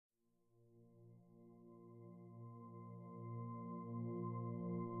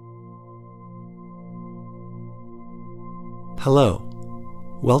Hello,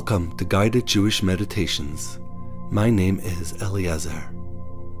 welcome to Guided Jewish Meditations. My name is Eliezer.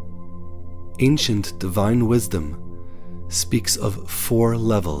 Ancient divine wisdom speaks of 4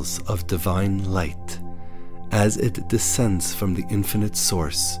 levels of divine light as it descends from the infinite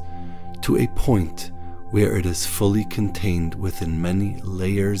source to a point where it is fully contained within many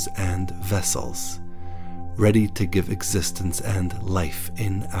layers and vessels, ready to give existence and life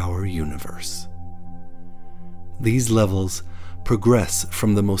in our universe. These levels progress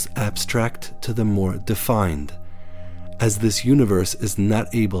from the most abstract to the more defined, as this universe is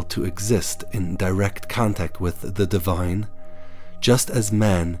not able to exist in direct contact with the divine, just as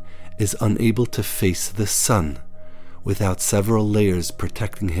man is unable to face the sun without several layers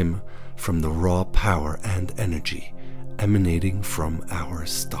protecting him from the raw power and energy emanating from our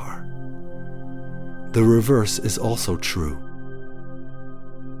star. The reverse is also true.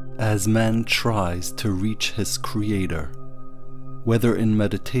 As man tries to reach his creator, whether in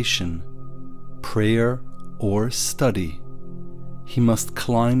meditation, prayer, or study, he must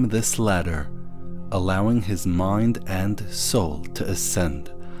climb this ladder, allowing his mind and soul to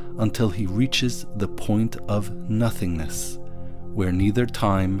ascend until he reaches the point of nothingness, where neither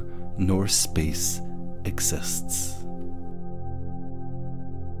time nor space exists.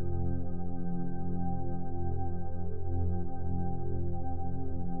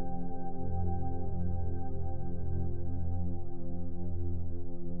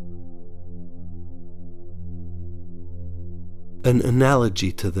 An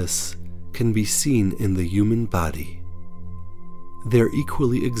analogy to this can be seen in the human body. There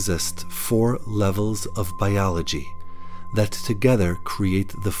equally exist 4 levels of biology that together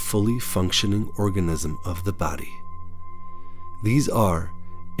create the fully functioning organism of the body. These are,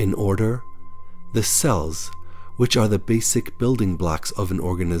 in order, the cells, which are the basic building blocks of an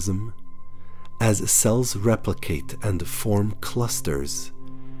organism. As cells replicate and form clusters,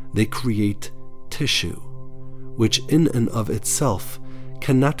 they create tissue, which in and of itself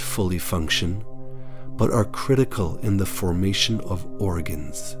cannot fully function, but are critical in the formation of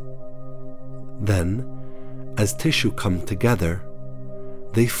organs. Then, as tissue come together,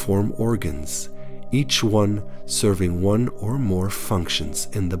 they form organs, each one serving one or more functions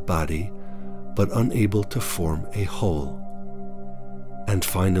in the body, but unable to form a whole. And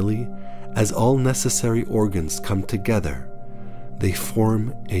finally, as all necessary organs come together, they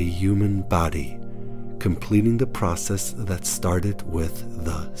form a human body, completing the process that started with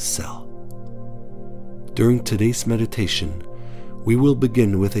the cell. During today's meditation, we will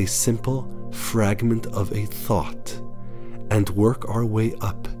begin with a simple fragment of a thought and work our way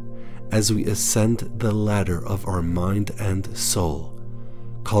up as we ascend the ladder of our mind and soul,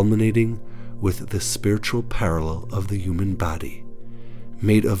 culminating with the spiritual parallel of the human body,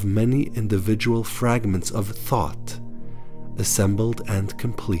 made of many individual fragments of thought, assembled and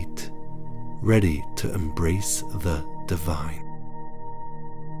complete, ready to embrace the divine.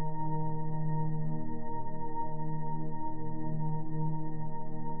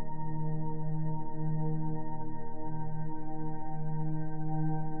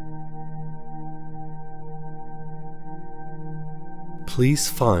 Please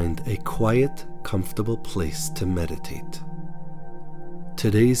find a quiet, comfortable place to meditate.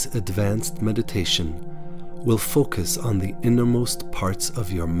 Today's advanced meditation will focus on the innermost parts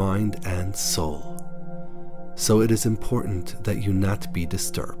of your mind and soul, so it is important that you not be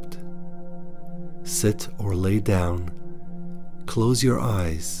disturbed. Sit or lay down, close your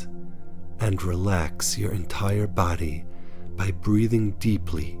eyes, and relax your entire body by breathing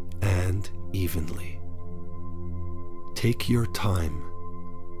deeply and evenly. Take your time.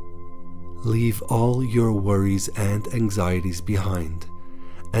 Leave all your worries and anxieties behind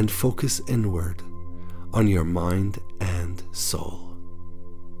and focus inward on your mind and soul.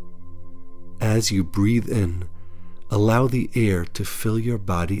 As you breathe in, allow the air to fill your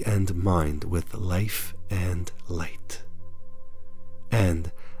body and mind with life and light.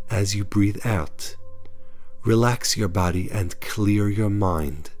 And as you breathe out, relax your body and clear your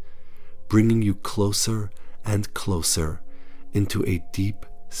mind, bringing you closer and closer into a deep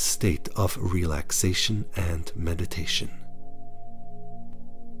state of relaxation and meditation.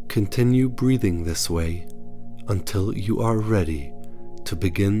 Continue breathing this way until you are ready to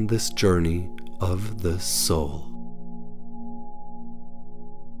begin this journey of the soul.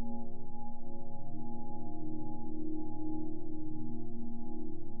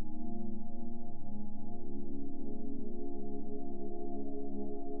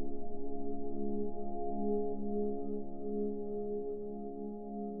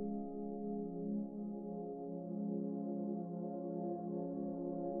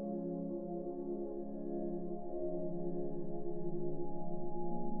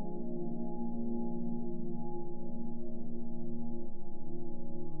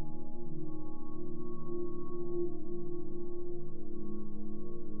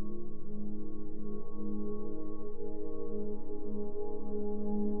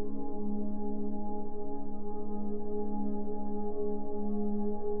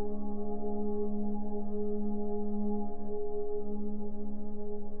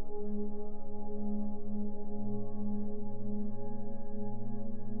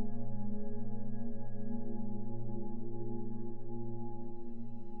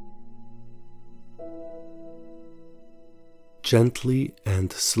 Gently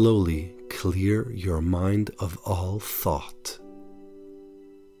and slowly clear your mind of all thought.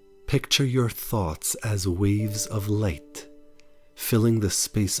 Picture your thoughts as waves of light, filling the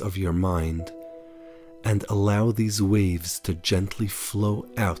space of your mind, and allow these waves to gently flow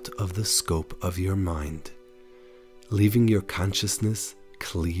out of the scope of your mind, leaving your consciousness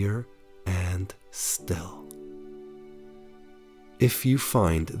clear and still. If you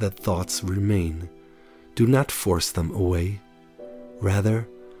find that thoughts remain, do not force them away. Rather,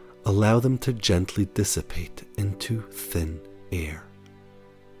 allow them to gently dissipate into thin air.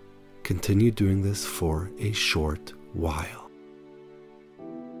 Continue doing this for a short while.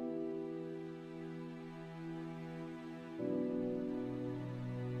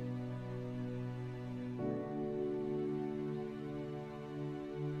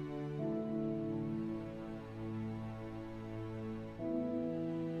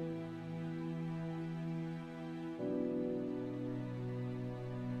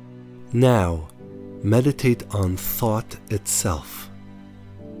 Now, meditate on thought itself,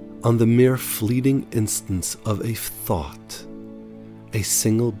 on the mere fleeting instance of a thought, a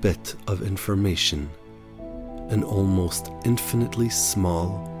single bit of information, an almost infinitely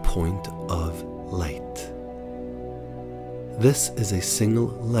small point of light. This is a single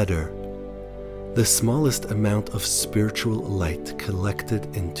letter, the smallest amount of spiritual light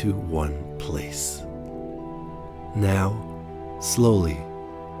collected into one place. Now, slowly,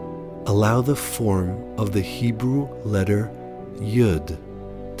 allow the form of the Hebrew letter Yud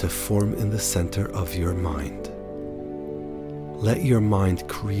to form in the center of your mind. Let your mind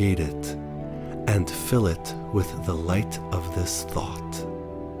create it and fill it with the light of this thought.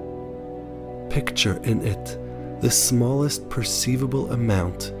 Picture in it the smallest perceivable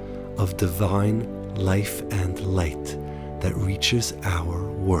amount of divine life and light that reaches our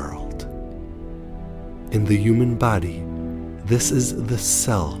world. In the human body, this is the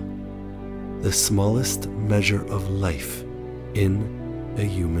cell, the smallest measure of life in a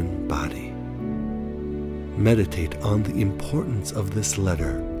human body. Meditate on the importance of this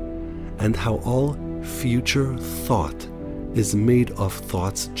letter and how all future thought is made of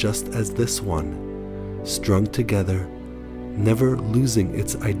thoughts just as this one, strung together, never losing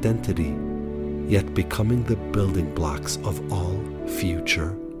its identity, yet becoming the building blocks of all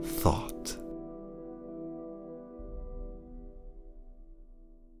future thought.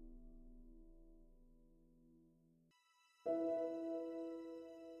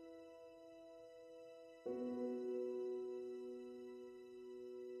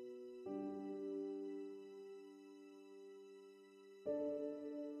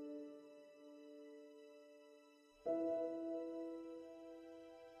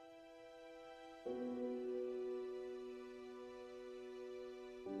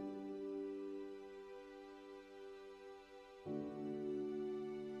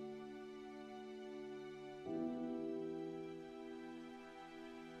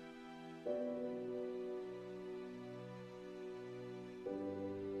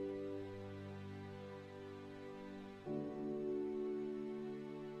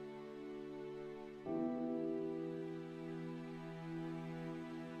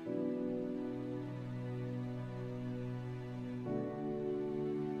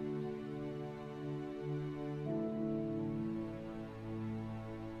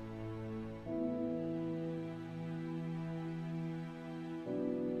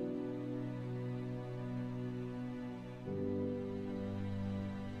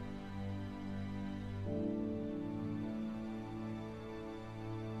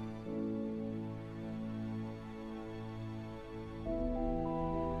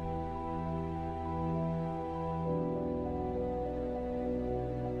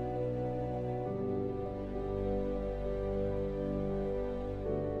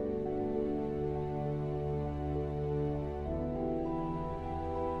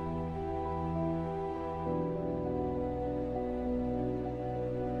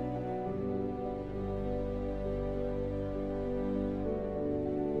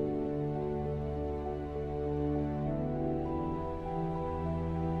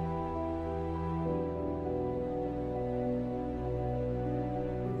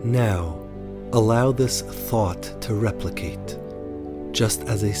 Now, allow this thought to replicate, just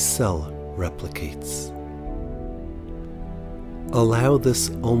as a cell replicates. Allow this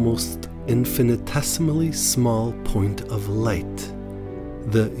almost infinitesimally small point of light,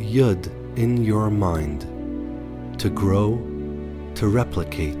 the Yud in your mind, to grow, to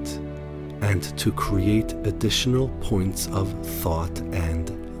replicate, and to create additional points of thought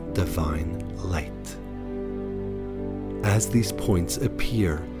and divine light. As these points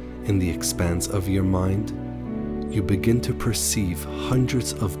appear in the expanse of your mind, you begin to perceive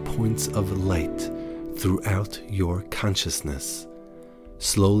hundreds of points of light throughout your consciousness,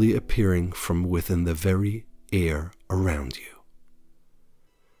 slowly appearing from within the very air around you.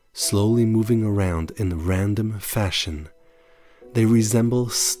 Slowly moving around in random fashion, they resemble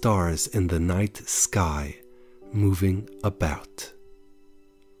stars in the night sky moving about.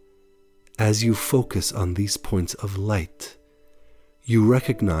 As you focus on these points of light, you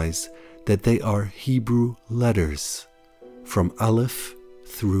recognize that they are Hebrew letters from Aleph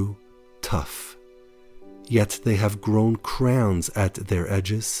through Taf, yet they have grown crowns at their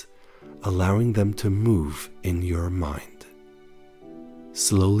edges, allowing them to move in your mind.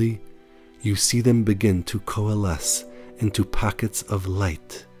 Slowly, you see them begin to coalesce into pockets of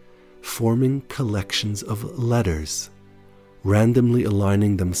light, forming collections of letters, randomly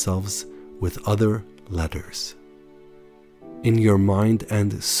aligning themselves with other letters. In your mind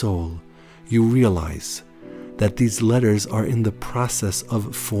and soul, you realize that these letters are in the process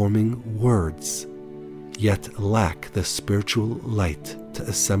of forming words, yet lack the spiritual light to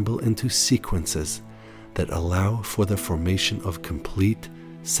assemble into sequences that allow for the formation of complete,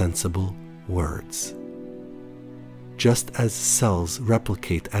 sensible words. Just as cells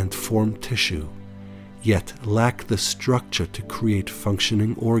replicate and form tissue, yet lack the structure to create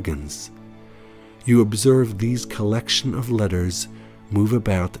functioning organs, you observe these collection of letters move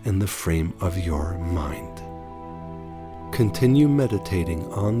about in the frame of your mind. Continue meditating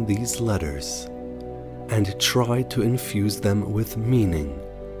on these letters and try to infuse them with meaning,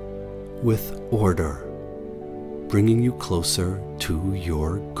 with order, bringing you closer to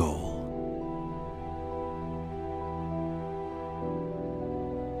your goal.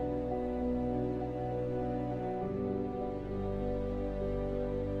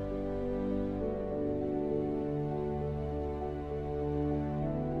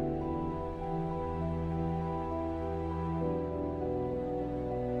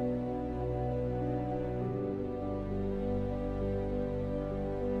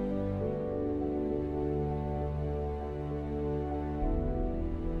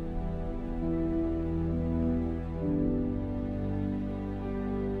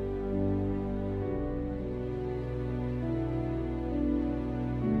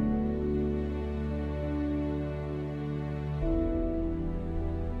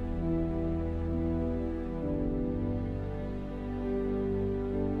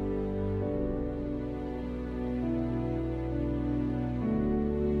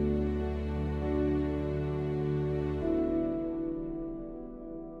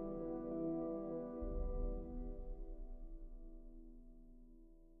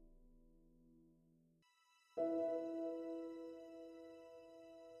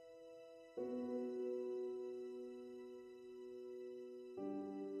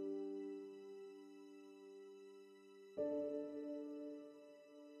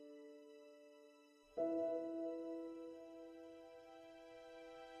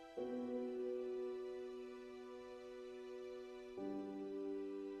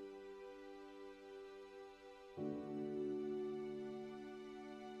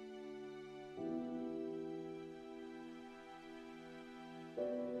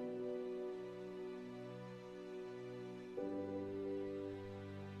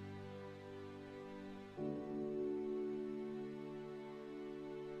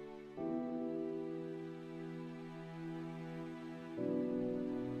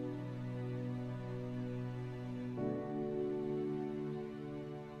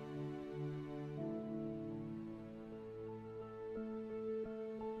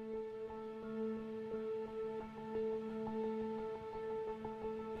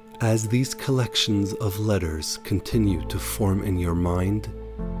 As these collections of letters continue to form in your mind,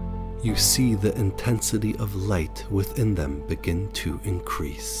 you see the intensity of light within them begin to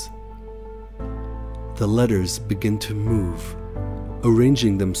increase. The letters begin to move,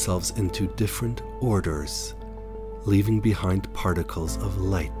 arranging themselves into different orders, leaving behind particles of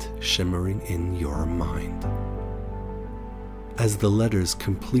light shimmering in your mind. As the letters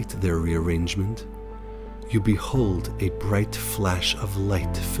complete their rearrangement, you behold a bright flash of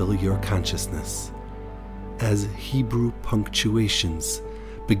light fill your consciousness, as Hebrew punctuations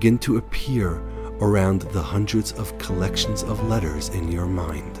begin to appear around the hundreds of collections of letters in your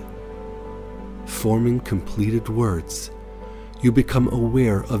mind. Forming completed words, you become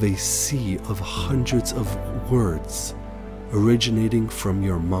aware of a sea of hundreds of words originating from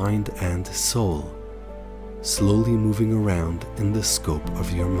your mind and soul, slowly moving around in the scope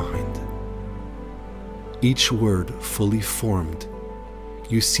of your mind. Each word fully formed,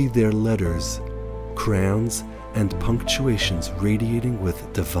 you see their letters, crowns, and punctuations radiating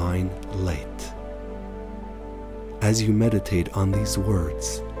with divine light. As you meditate on these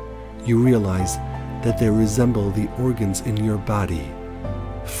words, you realize that they resemble the organs in your body,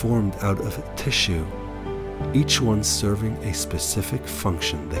 formed out of tissue, each one serving a specific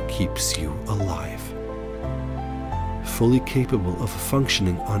function that keeps you alive. Fully capable of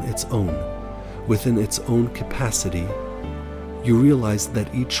functioning on its own, within its own capacity, you realize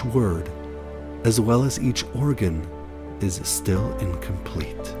that each word, as well as each organ, is still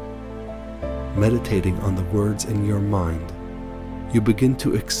incomplete. Meditating on the words in your mind, you begin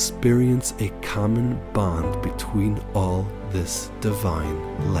to experience a common bond between all this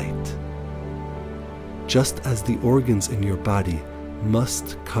divine light. Just as the organs in your body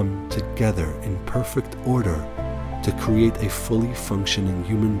must come together in perfect order to create a fully functioning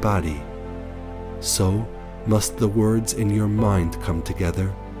human body, so must the words in your mind come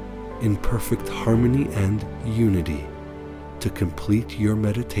together in perfect harmony and unity to complete your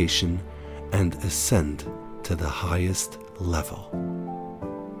meditation and ascend to the highest level.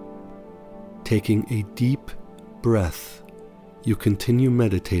 Taking a deep breath, you continue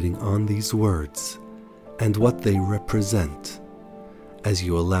meditating on these words and what they represent as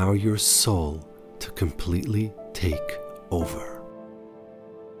you allow your soul to completely take over.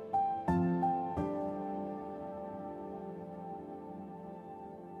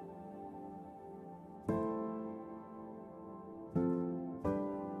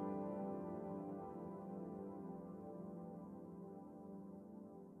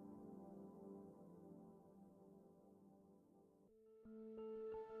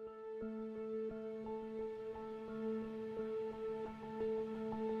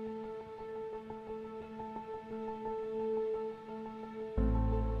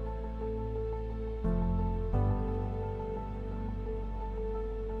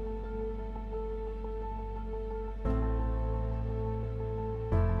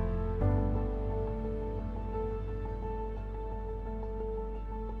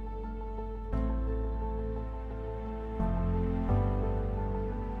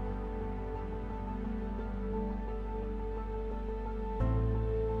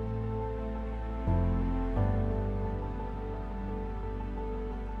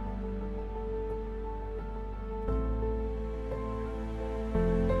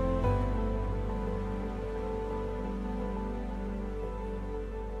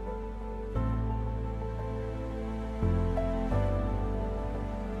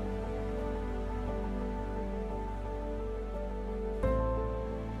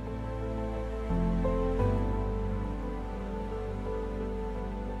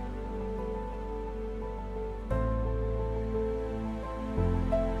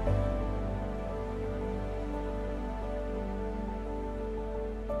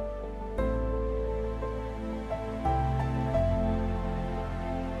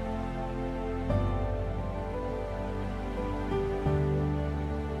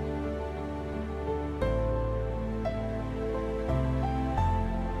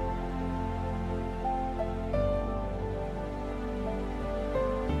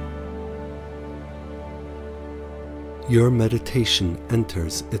 Your meditation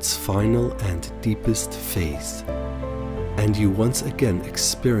enters its final and deepest phase, and you once again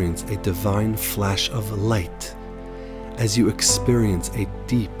experience a divine flash of light as you experience a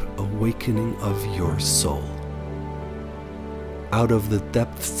deep awakening of your soul. Out of the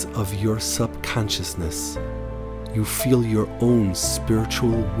depths of your subconsciousness, you feel your own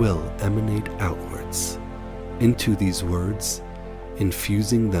spiritual will emanate outwards into these words,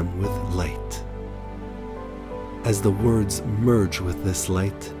 infusing them with light. As the words merge with this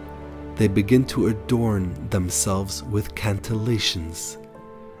light, they begin to adorn themselves with cantillations,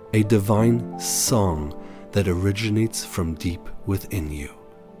 a divine song that originates from deep within you.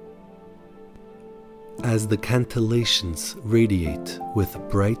 As the cantillations radiate with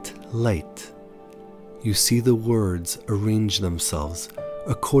bright light, you see the words arrange themselves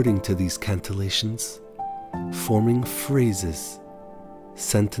according to these cantillations, forming phrases,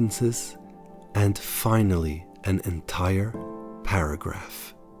 sentences, and finally an entire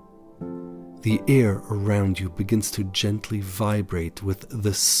paragraph. The air around you begins to gently vibrate with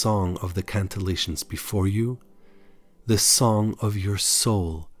the song of the cantillations before you, the song of your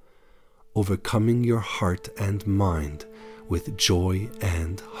soul, overcoming your heart and mind with joy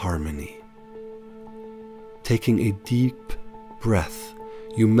and harmony. Taking a deep breath,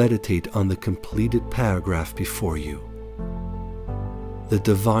 you meditate on the completed paragraph before you. The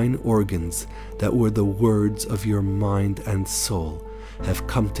divine organs that were the words of your mind and soul have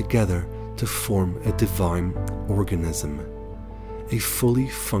come together to form a divine organism, a fully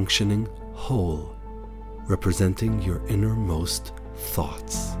functioning whole, representing your innermost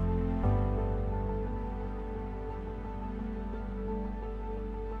thoughts.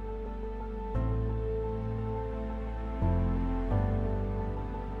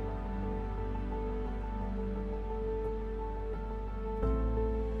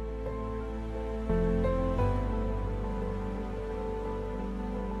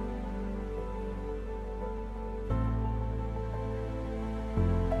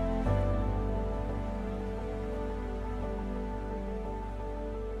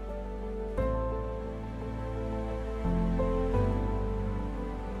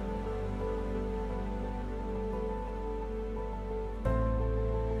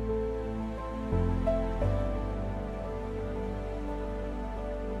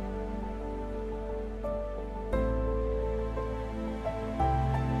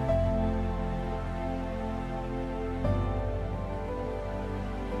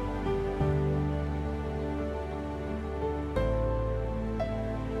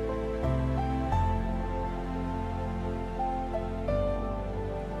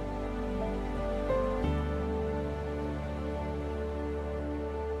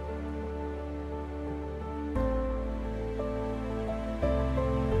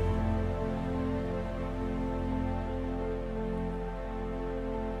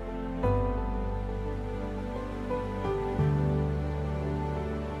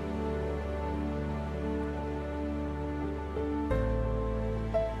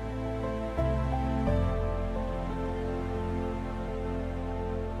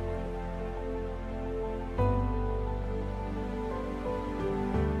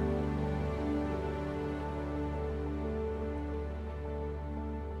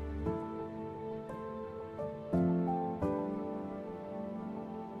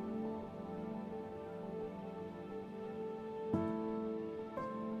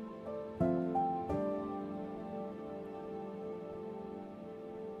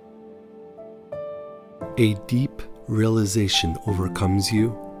 A deep realization overcomes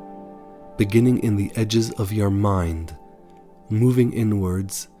you, beginning in the edges of your mind, moving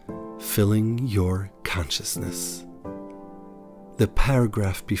inwards, filling your consciousness. The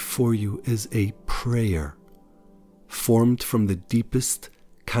paragraph before you is a prayer, formed from the deepest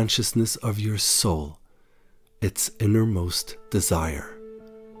consciousness of your soul, its innermost desire.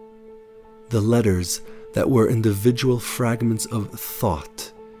 The letters that were individual fragments of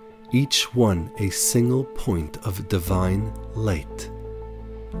thought, each one a single point of divine light,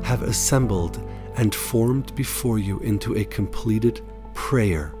 have assembled and formed before you into a completed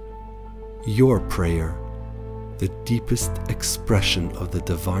prayer, your prayer, the deepest expression of the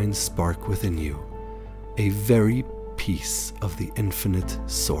divine spark within you, a very piece of the infinite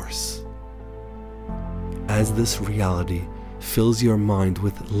source. As this reality fills your mind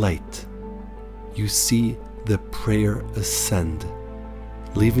with light, you see the prayer ascend,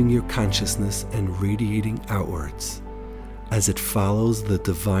 leaving your consciousness and radiating outwards as it follows the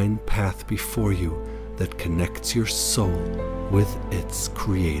divine path before you that connects your soul with its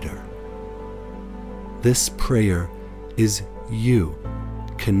Creator. This prayer is you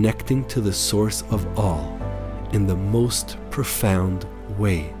connecting to the source of all in the most profound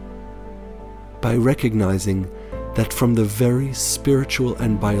way, by recognizing that from the very spiritual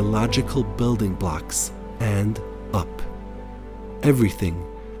and biological building blocks and up, everything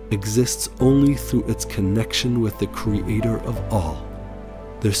exists only through its connection with the Creator of all,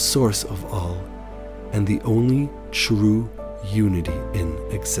 the source of all, and the only true unity in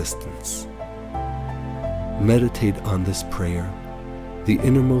existence. Meditate on this prayer, the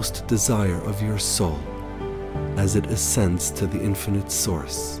innermost desire of your soul, as it ascends to the infinite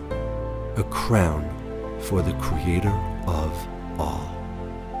source, a crown for the Creator of all.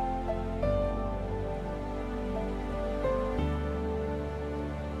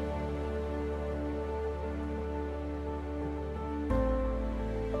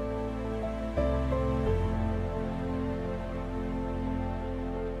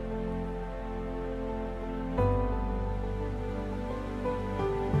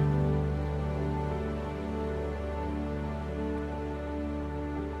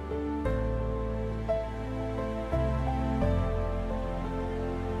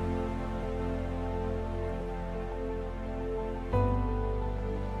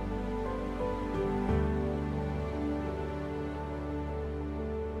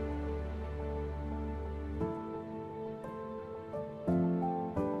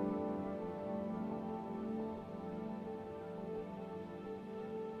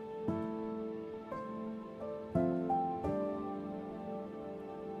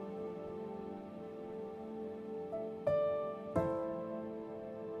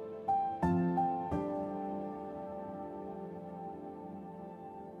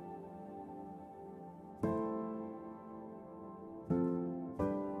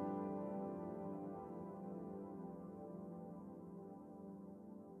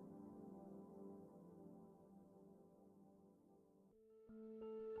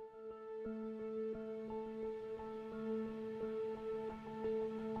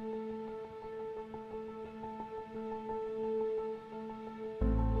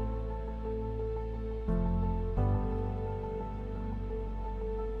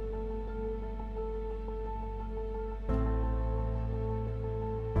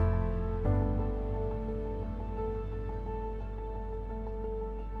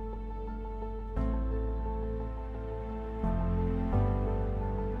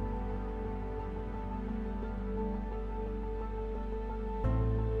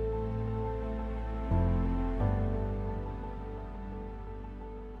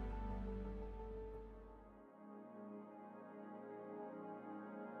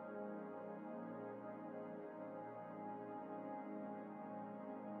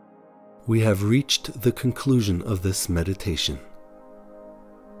 We have reached the conclusion of this meditation.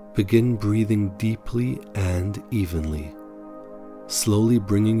 Begin breathing deeply and evenly, slowly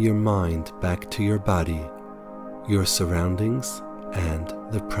bringing your mind back to your body, your surroundings, and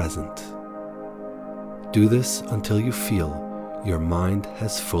the present. Do this until you feel your mind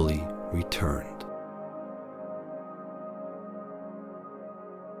has fully returned.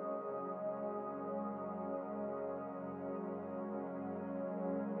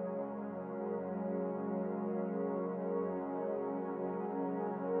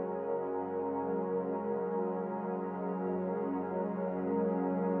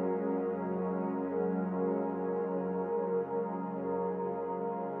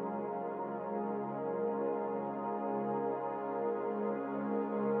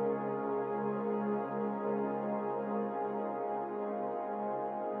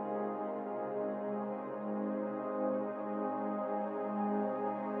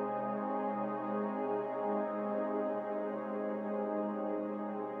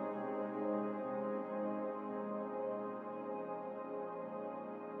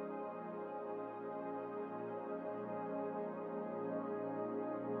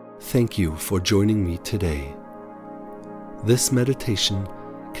 Thank you for joining me today. This meditation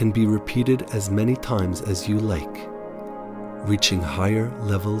can be repeated as many times as you like, reaching higher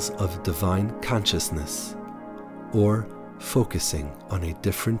levels of divine consciousness, or focusing on a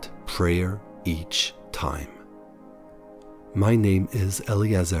different prayer each time. My name is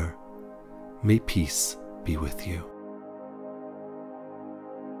Eliezer. May peace be with you.